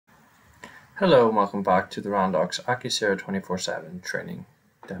Hello and welcome back to the Randox Acusera 24/7 training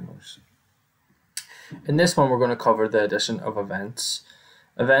demos. In this one we're going to cover the addition of events.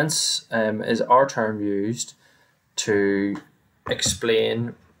 Events is our term used to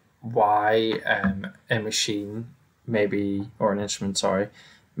explain why a machine or an instrument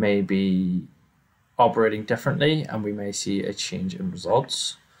may be operating differently, and we may see a change in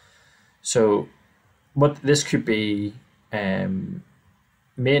results. So what this could be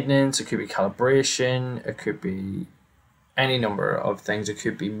maintenance, it could be calibration, it could be any number of things. It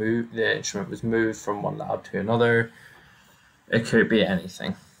could be the instrument was moved from one lab to another. It could be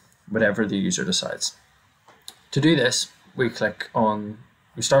anything, whatever the user decides. To do this, we start from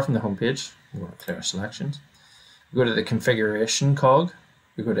the home page. We want to clear our selections. We go to the configuration cog,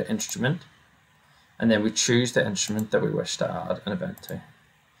 we go to instrument, and then we choose the instrument that we wish to add an event to.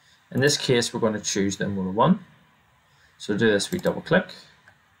 In this case, we're going to choose the Mola 1. So to do this, we double click,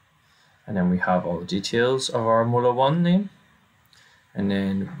 and then we have all the details of our Mola 1 name. And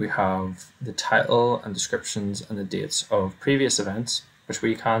then we have the title and descriptions and the dates of previous events, which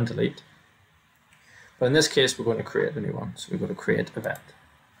we can delete. But in this case, we're going to create a new one. So we go to create event.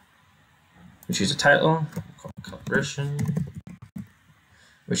 We choose a title, we'll call it calibration.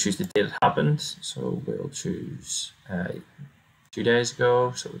 We choose the date it happened. So we'll choose 2 days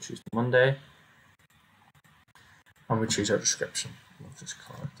ago. So we'll choose Monday. And we choose our description. We'll just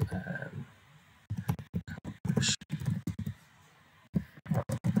call it and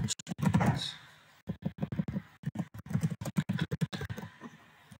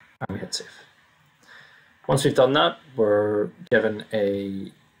we hit save. Once we've done that, we're given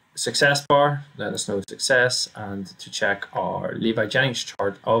a success bar, let us know success, and to check our Levi Jennings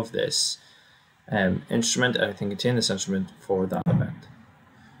chart of this instrument, anything contained in this instrument for that event.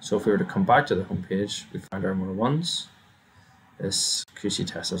 So if we were to come back to the home page, we find our Mola 1s. This QC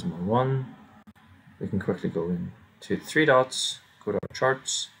test has Mola 1. We can quickly go into the 3 dots, go to our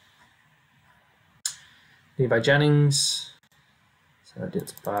charts, Levi Jennings, set our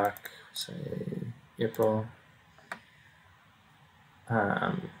dates back, say April,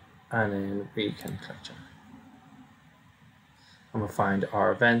 and then we can click check. And we'll find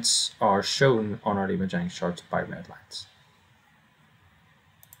our events are shown on our Levi Jennings charts by red lines.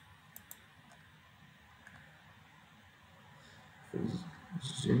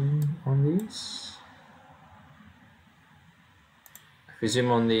 Zoom on these. If we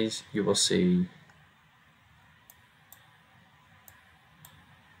zoom on these, you will see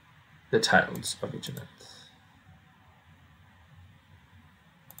the titles of each event.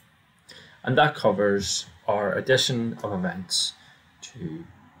 And that covers our addition of events to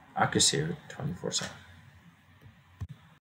Acusera 24/7.